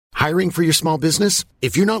Hiring for your small business?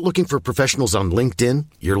 If you're not looking for professionals on LinkedIn,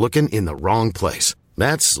 you're looking in the wrong place.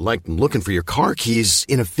 That's like looking for your car keys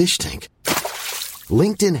in a fish tank.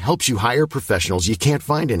 LinkedIn helps you hire professionals you can't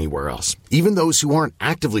find anywhere else, even those who aren't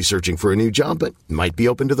actively searching for a new job but might be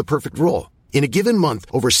open to the perfect role. In a given month,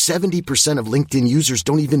 over 70% of LinkedIn users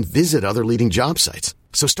don't even visit other leading job sites.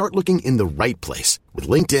 So start looking in the right place. With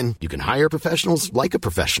LinkedIn, you can hire professionals like a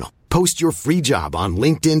professional. Post your free job on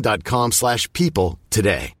linkedin.com/people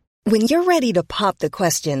today. When you're ready to pop the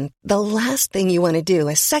question, the last thing you want to do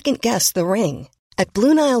is second-guess the ring. At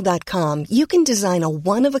BlueNile.com, you can design a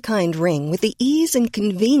one-of-a-kind ring with the ease and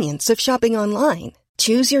convenience of shopping online.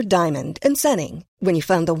 Choose your diamond and setting. When you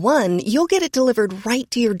find the one, you'll get it delivered right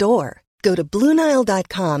to your door. Go to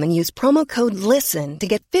BlueNile.com and use promo code LISTEN to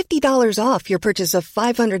get $50 off your purchase of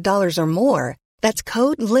 $500 or more. That's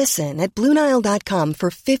code LISTEN at BlueNile.com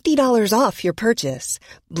for $50 off your purchase.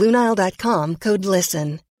 BlueNile.com, code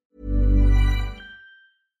LISTEN.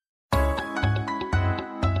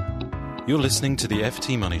 You're listening to the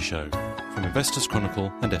FT Money Show from Investors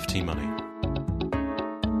Chronicle and FT Money.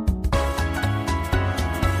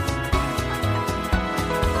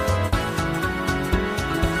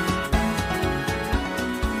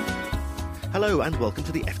 Hello and welcome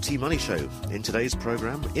to the FT Money Show. In today's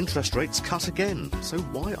programme, interest rates cut again. So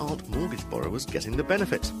why aren't mortgage borrowers getting the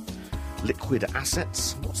benefit? Liquid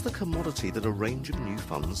assets, what's the commodity that a range of new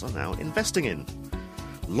funds are now investing in?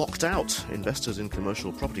 Locked out, investors in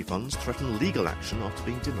commercial property funds threaten legal action after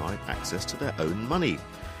being denied access to their own money.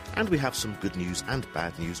 And we have some good news and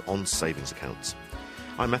bad news on savings accounts.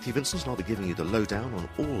 I'm Matthew Vincent and I'll be giving you the lowdown on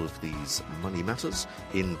all of these money matters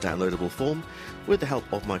in downloadable form with the help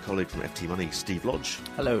of my colleague from FT Money, Steve Lodge.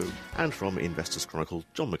 Hello. And from Investors Chronicle,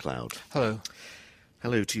 John McLeod. Hello.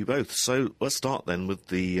 Hello to you both. So let's start then with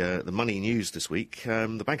the money news this week.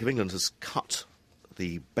 The Bank of England has cut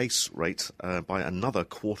the base rate by another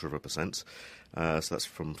 0.25%. So that's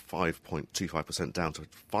from 5.25% down to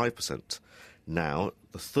 5% now,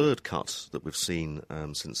 the third cut that we've seen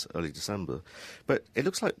since early December. But it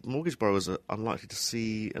looks like mortgage borrowers are unlikely to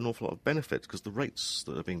see an awful lot of benefit because the rates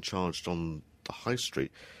that are being charged on the high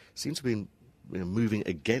street seem to be moving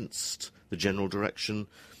against the general direction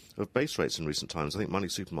of base rates in recent times. I think Money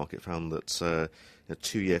Supermarket found that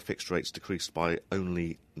 2-year fixed rates decreased by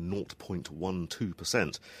only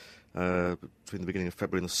 0.12% between the beginning of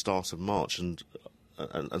February and the start of March, and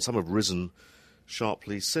some have risen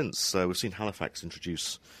sharply since. So we've seen Halifax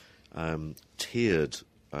introduce tiered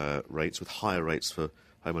rates with higher rates for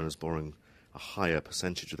homeowners borrowing a higher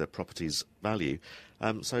percentage of their property's value.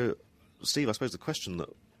 So, Steve, I suppose the question that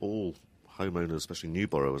all homeowners, especially new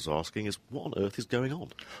borrowers, are asking is, what on earth is going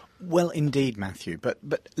on? Well, indeed, Matthew, but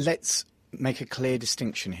let's make a clear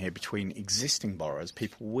distinction here between existing borrowers,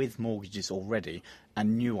 people with mortgages already,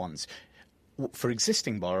 and new ones. For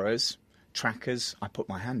existing borrowers, trackers, I put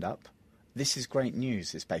my hand up. This is great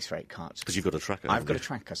news, this base rate cut. Because you've got a tracker. I've got a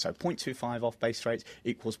tracker, so 0.25 off base rate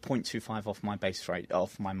equals 0.25 off my base rate,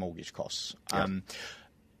 off my mortgage costs. Yeah.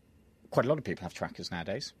 Quite a lot of people have trackers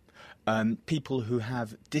nowadays. People who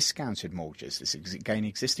have discounted mortgages, this is again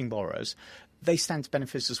existing borrowers, they stand to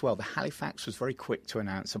benefit as well. The Halifax was very quick to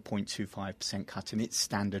announce a 0.25% cut in its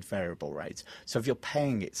standard variable rate. So if you're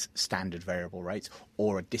paying its standard variable rate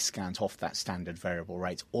or a discount off that standard variable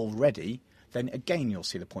rate already, then again you'll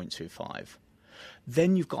see the 0.25.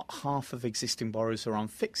 Then you've got half of existing borrowers who are on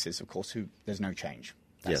fixes, of course, who there's no change.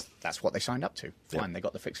 That's what they signed up to. Fine, they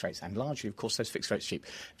got the fixed rates. And largely, of course, those fixed rates are cheap.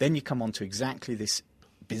 Then you come on to exactly this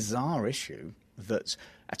bizarre issue that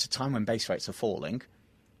at a time when base rates are falling,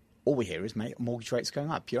 all we hear is mortgage rates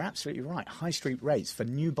going up. You're absolutely right. High street rates for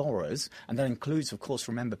new borrowers, and that includes, of course,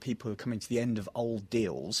 remember, people who are coming to the end of old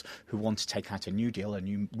deals who want to take out a new deal, a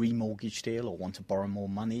new remortgage deal, or want to borrow more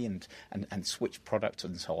money and switch products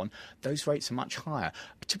and so on. Those rates are much higher.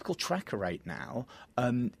 A typical tracker rate now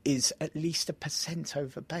is at least 1%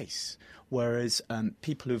 over base, whereas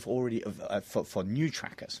people who've already, for new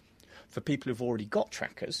trackers, for people who've already got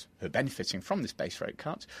trackers who are benefiting from this base rate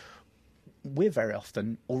cut, we're very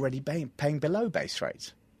often already paying below base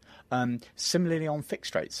rate. Similarly on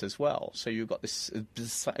fixed rates as well. So you've got this,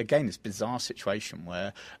 again, this bizarre situation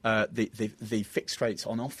where the fixed rates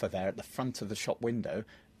on offer there at the front of the shop window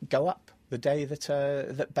go up the day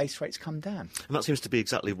that base rates come down. And that seems to be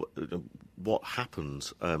exactly what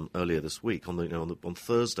happened earlier this week. On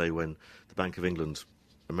Thursday, when the Bank of England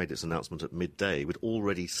made its announcement at midday, we'd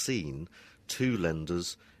already seen two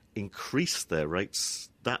lenders increase their rates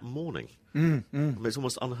that morning. I mean, it's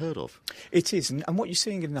almost unheard of. It is. And what you're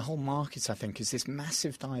seeing in the whole market, I think, is this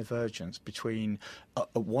massive divergence between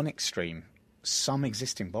one extreme some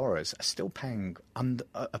existing borrowers are still paying under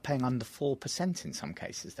 4% in some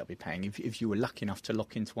cases. They'll be paying if you were lucky enough to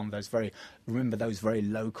lock into one of those very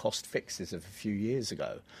low cost fixes of a few years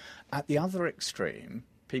ago. At the other extreme,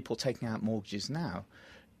 people taking out mortgages now,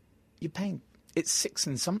 you're paying it's 6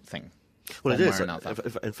 and something. Well, it is.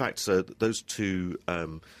 In fact, those two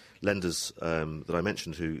lenders that I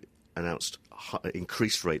mentioned who announced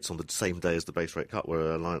increased rates on the same day as the base rate cut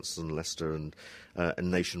were Alliance and Leicester and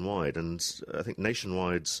Nationwide. And I think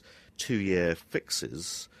Nationwide's 2-year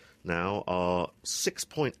fixes now are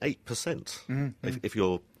 6.8%. If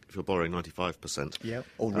you're borrowing 95%. Yeah,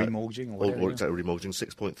 or remortgaging or whatever. Or exactly, remortgaging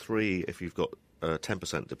 6.3 if you've got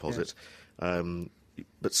 10% deposit. Yes.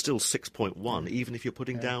 But still 6.1, even if you're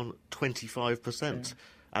putting down 25%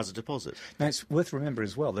 as a deposit. Now, it's worth remembering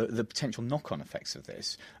as well the potential knock-on effects of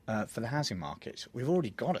this for the housing market. We've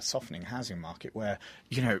already got a softening housing market where,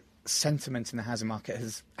 sentiment in the housing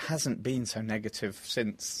market hasn't been so negative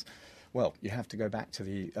since... Well, you have to go back to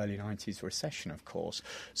the early 90s recession, of course.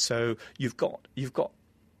 So you've got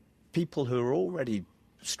people who are already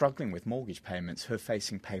struggling with mortgage payments who are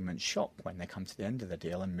facing payment shock when they come to the end of the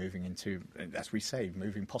deal and moving into, as we say,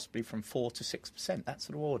 moving possibly from 4 to 6%, that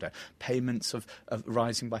sort of order. Payments of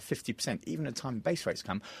rising by 50%, even at the time base rates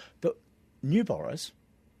come. But new borrowers,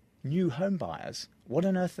 new home buyers, what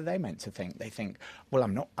on earth are they meant to think? They think, well,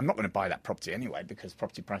 I'm not going to buy that property anyway because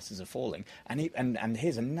property prices are falling. And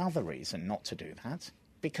here's another reason not to do that,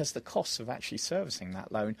 because the costs of actually servicing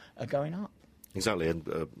that loan are going up. Exactly, and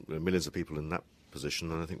millions of people in that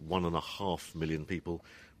position, and I think 1.5 million people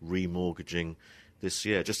remortgaging this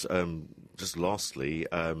year. Just lastly,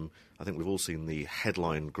 I think we've all seen the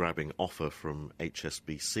headline-grabbing offer from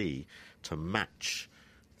HSBC to match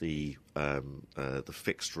the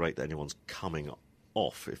fixed rate that anyone's coming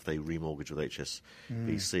off if they remortgage with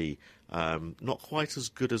HSBC. Not quite as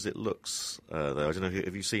good as it looks, though. I don't know.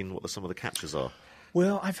 Have you seen what some of the catches are?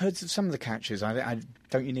 Well, I've heard of some of the catches.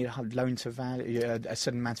 Don't you need a loan to value, a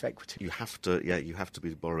certain amount of equity? You have to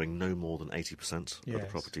be borrowing no more than 80% of the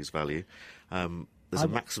property's value. There's a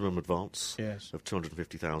maximum advance of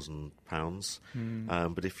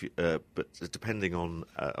 £250,000. But depending on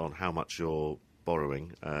how much you're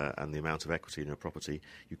borrowing and the amount of equity in your property,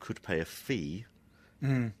 you could pay a fee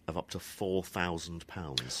of up to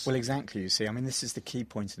 £4,000. Well, exactly. You see, I mean, this is the key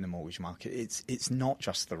point in the mortgage market. It's not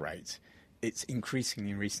just the rate. It's increasingly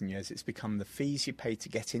in recent years, it's become the fees you pay to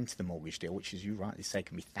get into the mortgage deal, which, as you rightly say,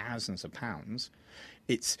 can be thousands of pounds.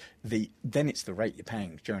 Then it's the rate you're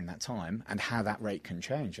paying during that time and how that rate can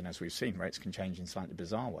change. And as we've seen, rates can change in slightly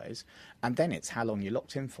bizarre ways. And then it's how long you're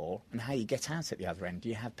locked in for and how you get out at the other end. Do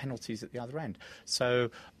you have penalties at the other end? So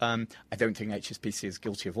I don't think HSBC is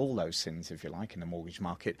guilty of all those sins, if you like, in the mortgage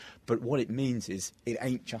market. But what it means is it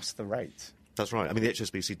ain't just the rate. That's right. I mean, the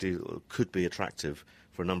HSBC deal could be attractive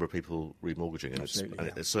for a number of people remortgaging, and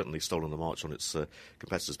it's certainly stolen the march on its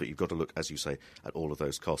competitors, but you've got to look, as you say, at all of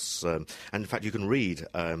those costs. And in fact, you can read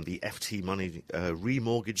the FT Money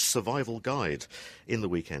Remortgage Survival Guide in the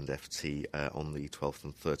Weekend FT on the 12th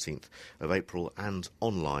and 13th of April and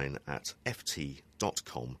online at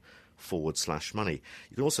ft.com/money.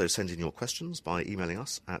 You can also send in your questions by emailing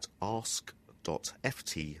us at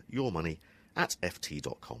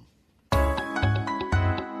ask.ftyourmoney@ft.com.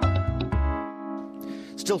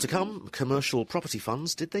 Still to come, commercial property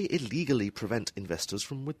funds, did they illegally prevent investors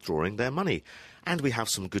from withdrawing their money? And we have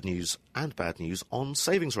some good news and bad news on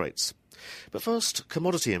savings rates. But first,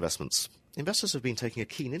 commodity investments. Investors have been taking a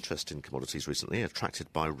keen interest in commodities recently,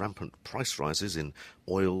 attracted by rampant price rises in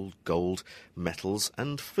oil, gold, metals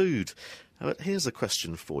and food. But here's a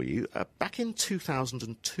question for you. Back in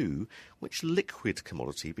 2002, which liquid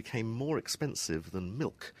commodity became more expensive than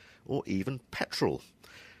milk or even petrol?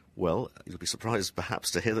 Well, you'll be surprised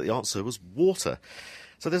perhaps to hear that the answer was water.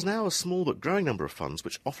 So there's now a small but growing number of funds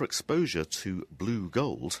which offer exposure to blue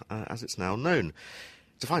gold, as it's now known.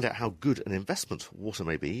 To find out how good an investment water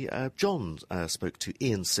may be, John spoke to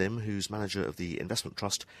Ian Sim, who's manager of the investment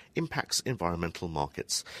trust Impacts Environmental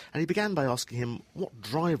Markets. And he began by asking him what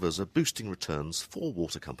drivers are boosting returns for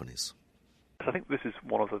water companies. I think this is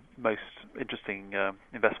one of the most interesting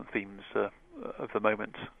investment themes of the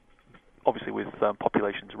moment. Obviously, with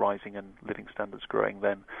populations rising and living standards growing,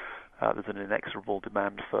 then there's an inexorable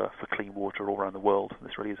demand for clean water all around the world.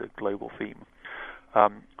 This really is a global theme. I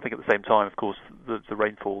think at the same time, of course, the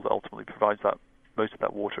rainfall that ultimately provides that most of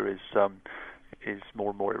that water is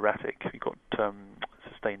more and more erratic. You've got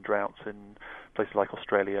sustained droughts in places like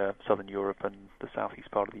Australia, southern Europe, and the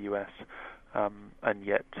southeast part of the US, and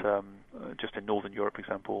yet just in northern Europe, for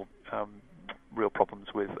example, real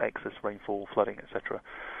problems with excess rainfall, flooding, etc.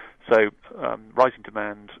 So rising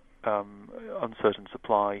demand uncertain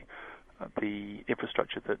supply, the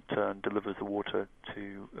infrastructure that delivers the water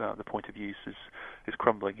to the point of use is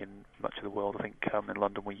crumbling in much of the world. I think in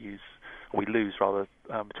London we lose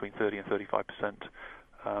between 30 and 35%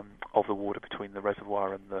 of the water between the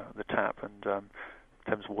reservoir and the tap, and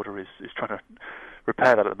Thames Water is trying to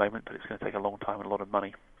repair that at the moment, but it's going to take a long time and a lot of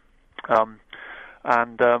money.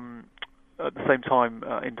 At the same time,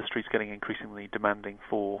 industry is getting increasingly demanding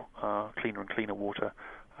for cleaner and cleaner water,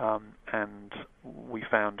 and we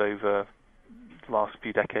found over the last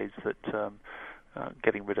few decades that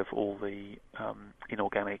getting rid of all the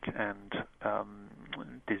inorganic and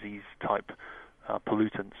disease-type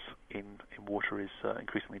pollutants in water is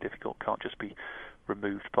increasingly difficult. Can't just be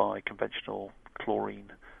removed by conventional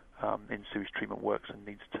chlorine in sewage treatment works, and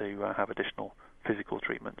needs to have additional physical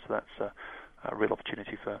treatment. So that's a real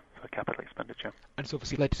opportunity for capital expenditure. And so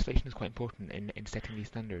obviously legislation is quite important in setting these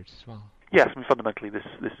standards as well. Yes, I mean, fundamentally this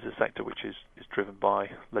is a sector which is driven by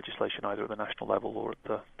legislation either at the national level or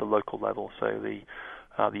at the local level. So the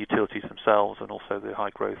utilities themselves and also the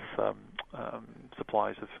high growth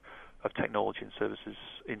supplies of technology and services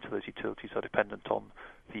into those utilities are dependent on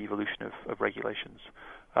the evolution of regulations.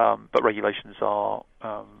 But regulations are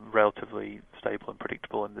relatively stable and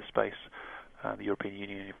predictable in this space. The European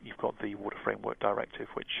Union, you've got the Water Framework Directive,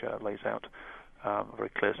 which lays out a very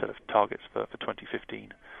clear set of targets for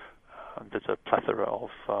 2015. And there's a plethora of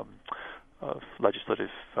legislative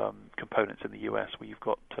components in the US where you've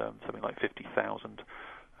got something like 50,000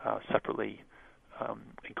 separately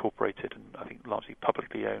incorporated and I think largely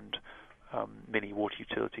publicly owned mini water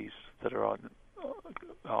utilities that are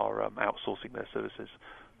outsourcing their services,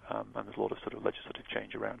 and there's a lot of sort of legislative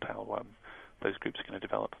change around how those groups are going to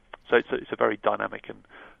develop. So it's a very dynamic and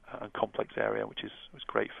complex area, which is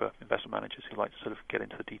great for investment managers who like to sort of get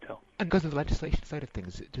into the detail. And because of the legislation side of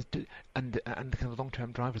things, and the kind of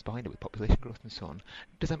long-term drivers behind it with population growth and so on,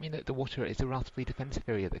 does that mean that the water is a relatively defensive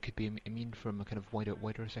area that could be immune from a kind of wider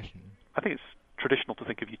recession? I think it's traditional to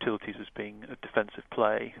think of utilities as being a defensive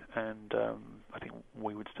play, and I think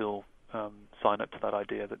we would still sign up to that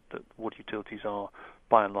idea that water utilities are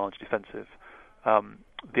by and large defensive.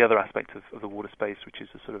 The other aspect of the water space, which is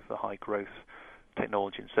the sort of the high growth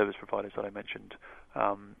technology and service providers that I mentioned,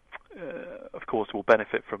 of course will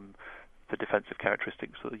benefit from the defensive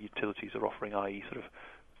characteristics that the utilities are offering, i.e. sort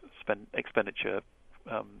of expenditure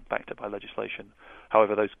backed up by legislation.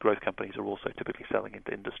 However, those growth companies are also typically selling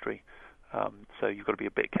into industry, so you've got to be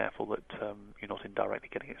a bit careful that you're not indirectly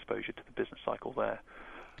getting exposure to the business cycle there.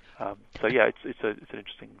 So yeah, it's an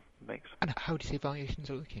interesting mix. And how do you say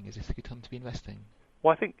valuations are looking? Is this a good time to be investing?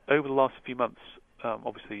 Well, I think over the last few months,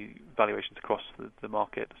 obviously valuations across the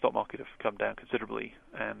market, the stock market, have come down considerably,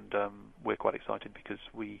 and we're quite excited because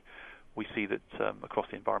we see that across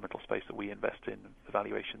the environmental space that we invest in, the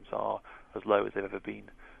valuations are as low as they've ever been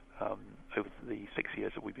over the 6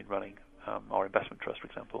 years that we've been running our investment trust, for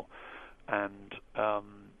example. And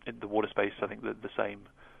in the water space, I think that the same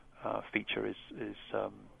feature is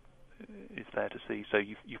there to see. So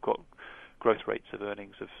you've got growth rates of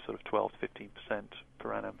earnings of sort of 12 to 15%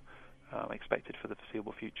 per annum expected for the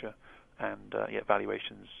foreseeable future, and yet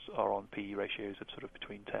valuations are on PE ratios of sort of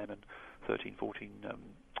between 10 and 13, 14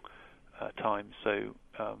 times. So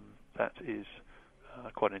that is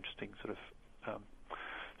quite an interesting sort of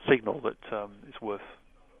signal that it's worth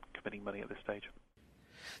committing money at this stage.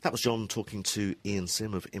 That was John talking to Ian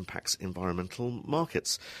Sim of Impax Environmental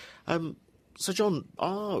Markets. So, John,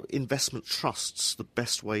 are investment trusts the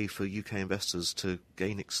best way for UK investors to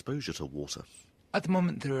gain exposure to water? At the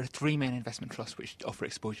moment, there are three main investment trusts which offer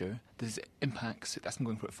exposure. There's Impax, that's been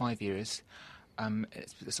going for 5 years.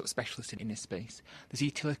 It's a sort of specialist in this space. There's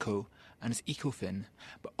Utilico and there's Ecofin,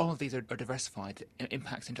 but all of these are diversified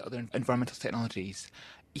impacts into other environmental technologies,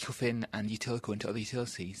 Ecofin and Utilico into other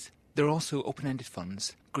utilities. There are also open-ended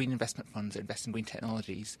funds, green investment funds that invest in green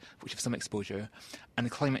technologies, which have some exposure, and the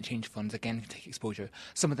climate change funds, again, can take exposure.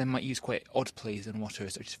 Some of them might use quite odd plays in water,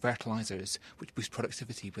 such as fertilisers, which boost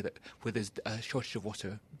productivity where there's a shortage of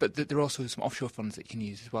water. But there are also some offshore funds that you can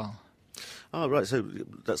use as well. Oh, right. So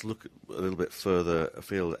let's look a little bit further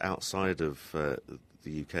afield outside of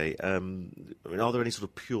the UK. I mean, are there any sort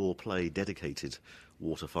of pure play dedicated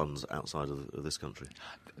water funds outside of this country?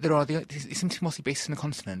 There are. They seem to be mostly based on the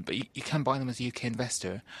continent, but you can buy them as a UK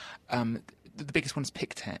investor. The biggest one is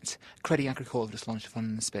Pictet. Crédit Agricole have just launched a fund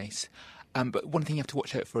in the space. But one thing you have to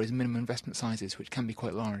watch out for is minimum investment sizes, which can be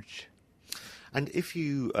quite large. And if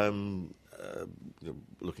you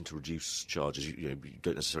looking to reduce charges, you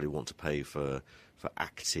don't necessarily want to pay for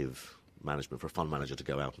active management, for a fund manager to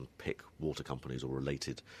go out and pick water companies or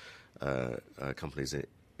related companies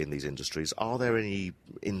in these industries. Are there any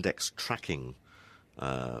index tracking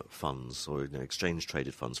funds or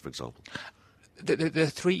exchange-traded funds, for example? There are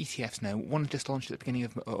 3 ETFs now. One just launched at the beginning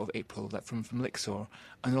of April, that from Lixor,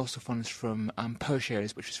 and also funds from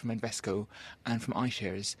PerShares, which is from Invesco, and from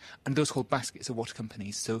iShares. And those hold baskets of water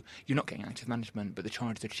companies, so you're not getting active management, but the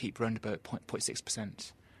charges are cheap, around about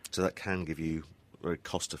 0.6%. So that can give you very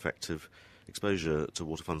cost-effective exposure to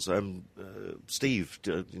water funds. Steve,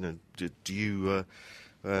 do you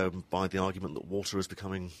buy the argument that water is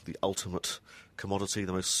becoming the ultimate commodity,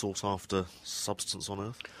 the most sought-after substance on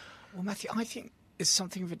Earth? Well, Matthew, I think it's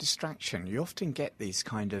something of a distraction. You often get this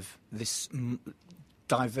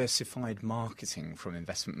diversified marketing from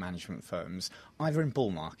investment management firms, either in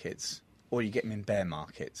bull markets or you get them in bear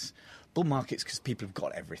markets. Bull markets because people have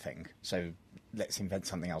got everything, so let's invent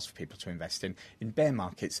something else for people to invest in. In bear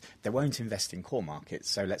markets, they won't invest in core markets,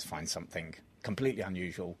 so let's find something completely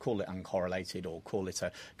unusual, call it uncorrelated or call it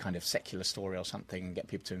a kind of secular story or something and get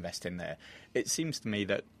people to invest in there. It seems to me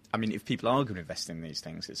that, if people are going to invest in these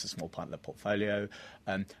things, it's a small part of their portfolio,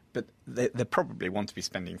 but they probably want to be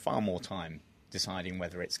spending far more time deciding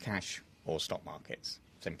whether it's cash or stock markets.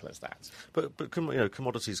 Simple as that. But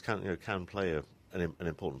commodities can play an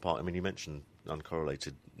important part. You mentioned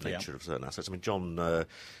uncorrelated nature of certain assets. John,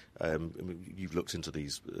 you've looked into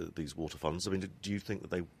these water funds. Do you think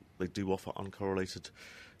that they do offer uncorrelated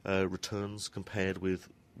returns compared with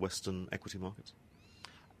Western equity markets?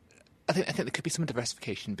 I think there could be some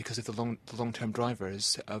diversification because of the long-term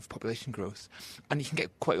drivers of population growth, and you can get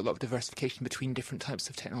quite a lot of diversification between different types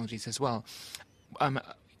of technologies as well. One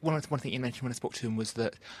thing you mentioned when I spoke to him was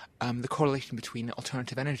that the correlation between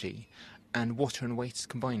alternative energy and water and waste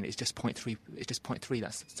combined is just 0.3. It's just 0.3.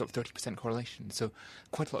 That's sort of 30% correlation. So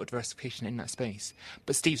quite a lot of diversification in that space.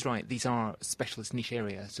 But Steve's right. These are specialist niche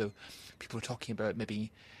areas. So people are talking about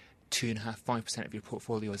maybe 2.5-5% of your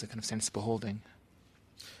portfolio as a kind of sensible holding.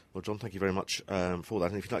 Well, John, thank you very much for that.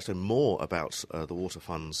 And if you'd like to know more about the water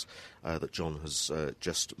funds that John has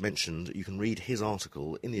just mentioned, you can read his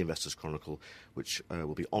article in the Investors Chronicle, which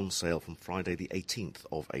will be on sale from Friday the 18th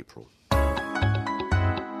of April.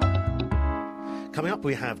 Coming up,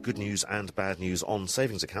 we have good news and bad news on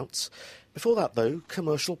savings accounts. Before that, though,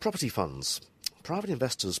 commercial property funds. Private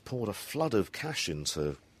investors poured a flood of cash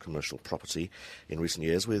into commercial property in recent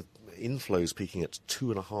years, with inflows peaking at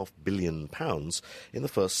 £2.5 billion in the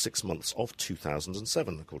first 6 months of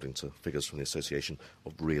 2007, according to figures from the Association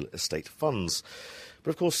of Real Estate Funds. But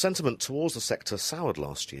of course, sentiment towards the sector soured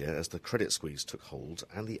last year as the credit squeeze took hold,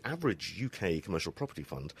 and the average UK commercial property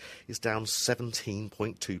fund is down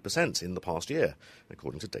 17.2% in the past year,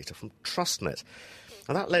 according to data from TrustNet.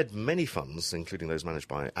 And that led many funds, including those managed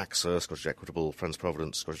by AXA, Scottish Equitable, Friends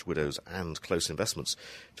Provident, Scottish Widows and Close Investments,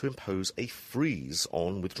 to impose a freeze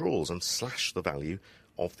on withdrawals and slash the value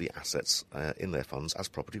of the assets in their funds as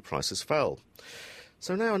property prices fell.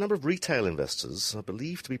 So now a number of retail investors are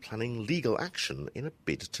believed to be planning legal action in a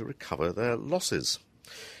bid to recover their losses.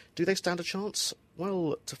 Do they stand a chance?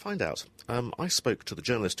 Well, to find out, I spoke to the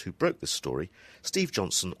journalist who broke this story, Steve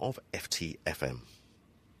Johnson of FTFM.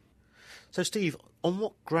 So, Steve, on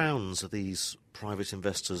what grounds are these private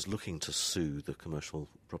investors looking to sue the commercial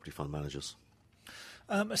property fund managers?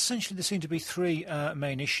 Essentially, there seem to be 3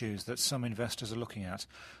 main issues that some investors are looking at.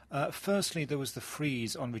 Firstly, there was the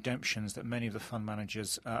freeze on redemptions that many of the fund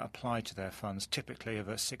managers applied to their funds, typically of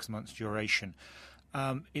a 6 months duration.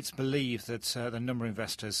 It's believed that the number of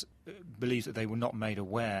investors believe that they were not made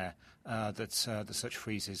aware that such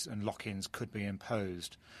freezes and lock-ins could be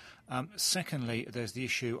imposed. Secondly, there's the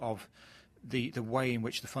issue of the way in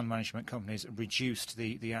which the fund management companies reduced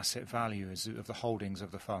the asset values of the holdings of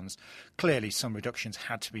the funds. Clearly, some reductions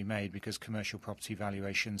had to be made because commercial property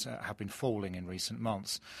valuations have been falling in recent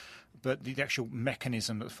months. But the actual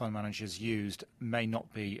mechanism that the fund managers used may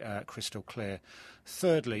not be crystal clear.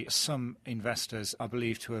 Thirdly, some investors are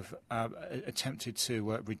believed to have attempted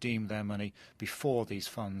to redeem their money before these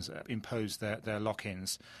funds imposed their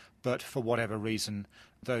lock-ins. But for whatever reason,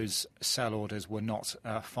 those sell orders were not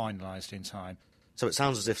finalised in time. So it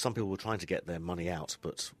sounds as if some people were trying to get their money out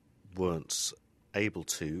but weren't able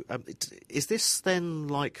to. Is this then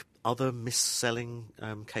like other mis-selling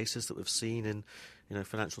cases that we've seen in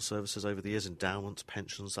financial services over the years, endowments,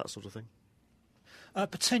 pensions, that sort of thing?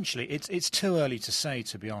 Potentially. It's too early to say,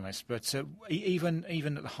 to be honest, but even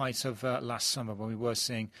at the height of last summer, when we were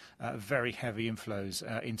seeing very heavy inflows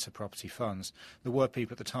into property funds, there were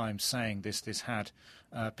people at the time saying this had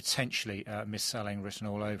potentially mis-selling written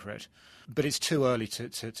all over it. But it's too early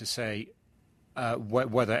to say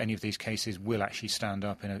whether any of these cases will actually stand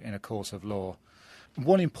up in a court of law.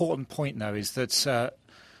 One important point, though, is that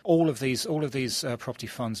All of these property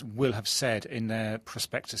funds will have said in their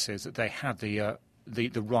prospectuses that they had the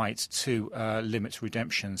right to limit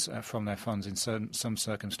redemptions from their funds in some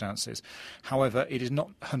circumstances. However, it is not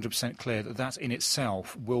 100% clear that that in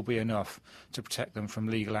itself will be enough to protect them from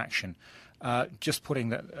legal action.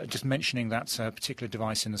 Just mentioning that particular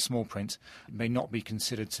device in the small print may not be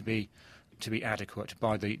considered to be adequate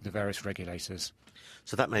by the various regulators.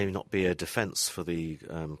 So that may not be a defence for the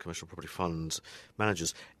commercial property fund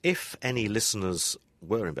managers. If any listeners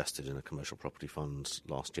were invested in a commercial property fund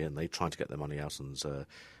last year and they tried to get their money out and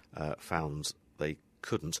found they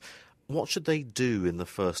couldn't, what should they do in the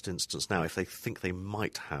first instance now if they think they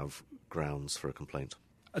might have grounds for a complaint?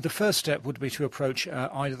 The first step would be to approach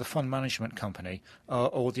either the fund management company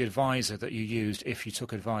or the advisor that you used if you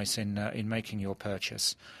took advice in making your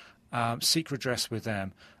purchase. Seek redress with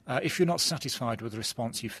them. If you're not satisfied with the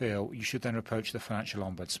response you feel, you should then approach the Financial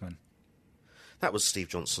Ombudsman. That was Steve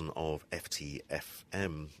Johnson of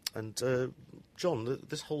FTFM. And John,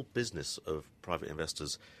 this whole business of private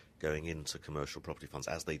investors going into commercial property funds,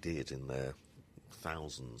 as they did in their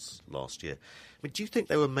thousands last year, I mean, do you think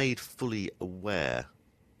they were made fully aware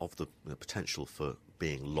of the potential for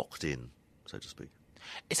being locked in, so to speak?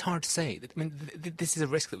 It's hard to say. I mean, this is a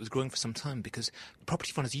risk that was growing for some time because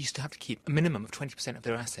property funds used to have to keep a minimum of 20% of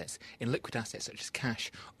their assets in liquid assets such as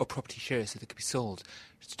cash or property shares so they could be sold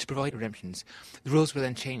to provide redemptions. The rules were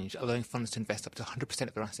then changed, allowing funds to invest up to 100%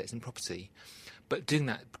 of their assets in property. But doing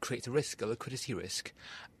that creates a risk, a liquidity risk.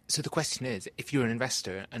 So the question is, if you're an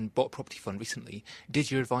investor and bought a property fund recently,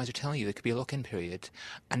 did your advisor tell you there could be a lock-in period?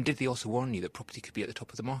 And did they also warn you that property could be at the top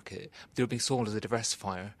of the market? They were being sold as a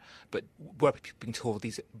diversifier, but were people being told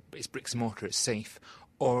it's bricks and mortar, it's safe?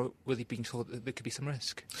 Or were they being told that there could be some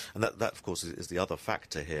risk? And that of course, is the other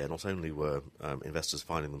factor here. Not only were investors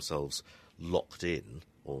finding themselves locked in,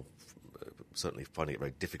 or certainly finding it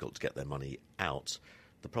very difficult to get their money out,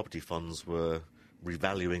 the property funds were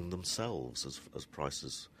revaluing themselves as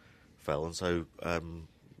prices fell, and so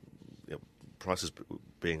prices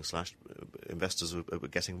being slashed, investors were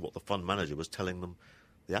getting what the fund manager was telling them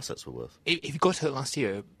the assets were worth. If you got to it last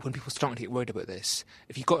year, when people started to get worried about this,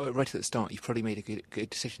 if you got it right at the start, you've probably made a good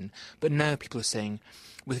decision. But now people are saying,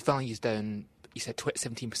 with values down, you said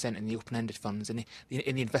 17% in the open-ended funds, and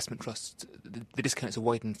in the investment trusts, the discounts are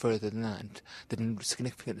widened further than that. There have been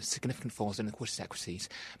significant falls in the quoted equities.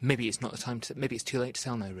 Maybe it's not the time to. Maybe it's too late to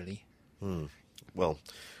sell now, really. Well,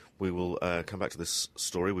 we will come back to this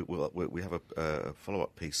story. We have a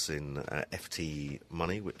follow-up piece in FT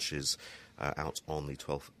Money, which is out on the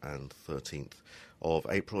 12th and 13th of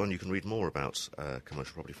April, and you can read more about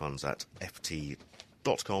commercial property funds at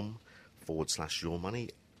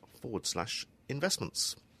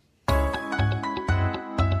ft.com/yourmoney/investments.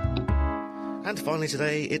 And finally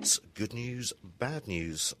today, it's good news, bad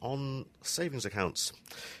news on savings accounts.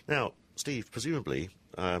 Now, Steve, presumably,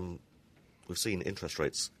 we've seen interest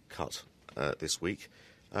rates cut this week.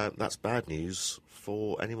 That's bad news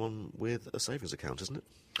for anyone with a savings account, isn't it?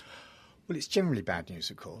 Well, it's generally bad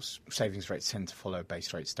news, of course. Savings rates tend to follow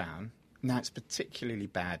base rates down. Now, it's particularly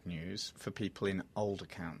bad news for people in old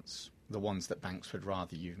accounts, the ones that banks would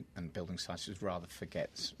rather you and building societies would rather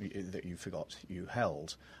forget that you forgot you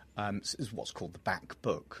held. This is what's called the back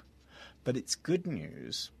book. But it's good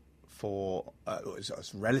news for,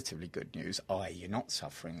 it's relatively good news, i.e. you're not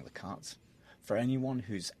suffering the cut. For anyone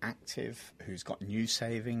who's active, who's got new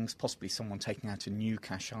savings, possibly someone taking out a new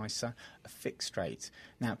cash ISA, a fixed rate.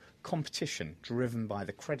 Now, competition driven by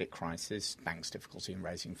the credit crisis, banks' difficulty in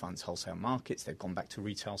raising funds, wholesale markets, they've gone back to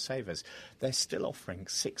retail savers. They're still offering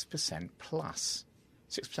 6% plus.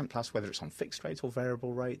 6% plus, whether it's on fixed rates or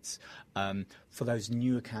variable rates, for those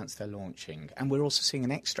new accounts they're launching. And we're also seeing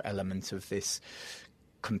an extra element of this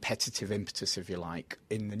competitive impetus, if you like,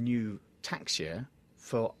 in the new tax year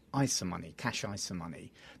for ISA money, cash ISA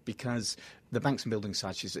money, because the banks and building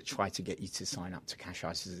societies that try to get you to sign up to cash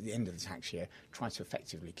ISAs at the end of the tax year try to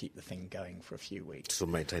effectively keep the thing going for a few weeks. To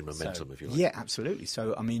maintain momentum, if you like. Yeah, absolutely.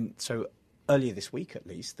 So, earlier this week, at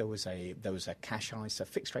least, there was a cash ISA,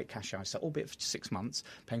 fixed rate cash ISA, albeit for 6 months,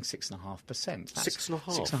 paying 6.5%. 6.5%?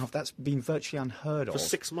 6.5%. That's been virtually unheard of. For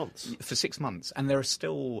 6 months? For 6 months. And there are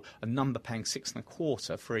still a number paying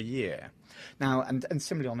 6.25% for a year. Now, and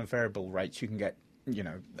similarly on a variable rate, you can get,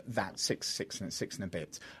 that 6 and a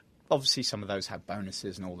bit. Obviously, some of those have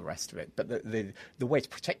bonuses and all the rest of it. But the way to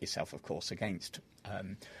protect yourself, of course, against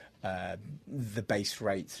the base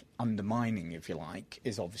rate undermining, if you like,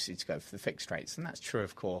 is obviously to go for the fixed rates. And that's true,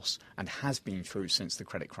 of course, and has been true since the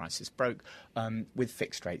credit crisis broke, with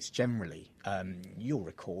fixed rates generally. You'll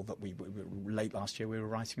recall that we late last year we were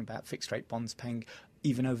writing about fixed rate bonds paying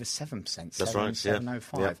even over 7%, That's right,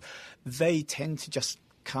 7.05. yeah. They tend to just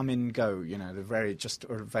come and go, they're very just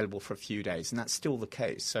are available for a few days, and that's still the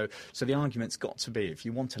case. So the argument's got to be, if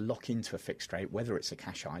you want to lock into a fixed rate, whether it's a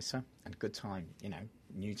cash ISA, and good time,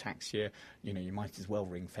 new tax year, you might as well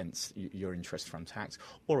ring fence your interest from tax,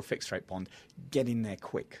 or a fixed rate bond, get in there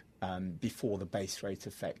quick before the base rate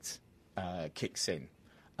effect kicks in.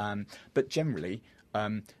 But generally,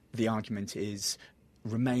 the argument is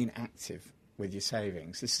remain active with your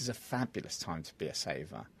savings. This is a fabulous time to be a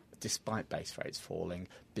saver, despite base rates falling,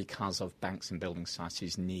 because of banks and building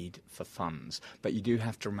societies' need for funds. But you do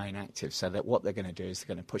have to remain active, so that what they're going to do is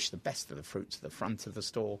they're going to push the best of the fruit to the front of the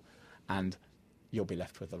store, and you'll be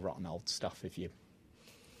left with the rotten old stuff if you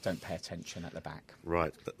don't pay attention at the back.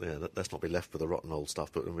 Right. Let's not be left with the rotten old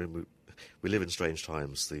stuff. But we live in strange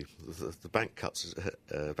times. The Bank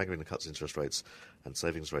of England cuts interest rates, and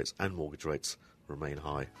savings rates and mortgage rates remain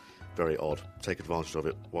high. Very odd. Take advantage of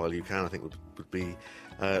it while you can, I think would be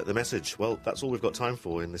the message. Well, that's all we've got time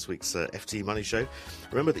for in this week's FT Money Show.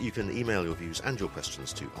 Remember that you can email your views and your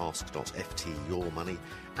questions to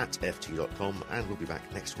ask.ftyourmoney@ft.com, and we'll be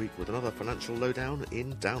back next week with another financial lowdown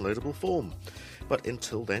in downloadable form. But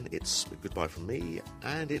until then, it's goodbye from me,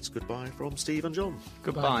 and it's goodbye from Steve and John.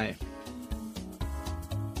 Goodbye.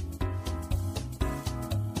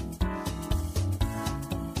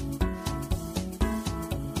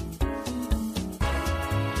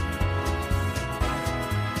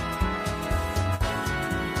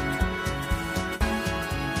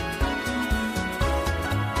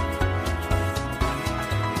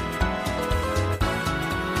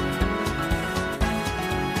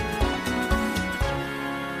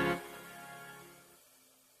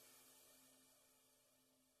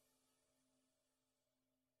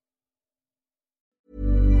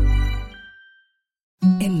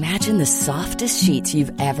 Imagine the softest sheets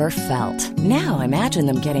you've ever felt. Now imagine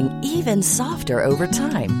them getting even softer over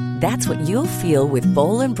time. That's what you'll feel with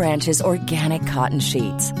Boll & Branch's organic cotton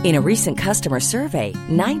sheets. In a recent customer survey,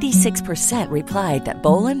 96% replied that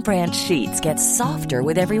Boll & Branch sheets get softer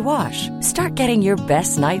with every wash. Start getting your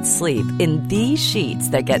best night's sleep in these sheets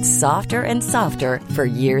that get softer and softer for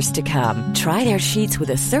years to come. Try their sheets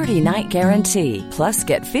with a 30-night guarantee. Plus,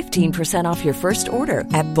 get 15% off your first order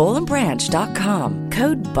at bollandbranch.com.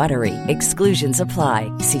 Code BUTTERY. Exclusions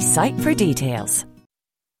apply. See site for details.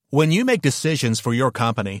 When you make decisions for your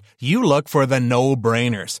company, you look for the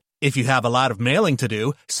no-brainers. If you have a lot of mailing to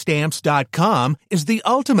do, Stamps.com is the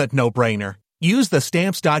ultimate no-brainer. Use the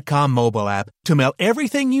Stamps.com mobile app to mail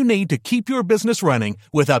everything you need to keep your business running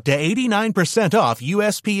with up to 89% off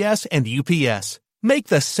USPS and UPS. Make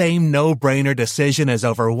the same no-brainer decision as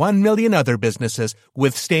over 1 million other businesses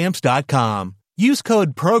with Stamps.com. Use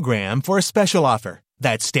code PROGRAM for a special offer.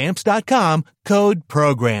 That's Stamps.com, code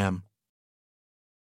PROGRAM.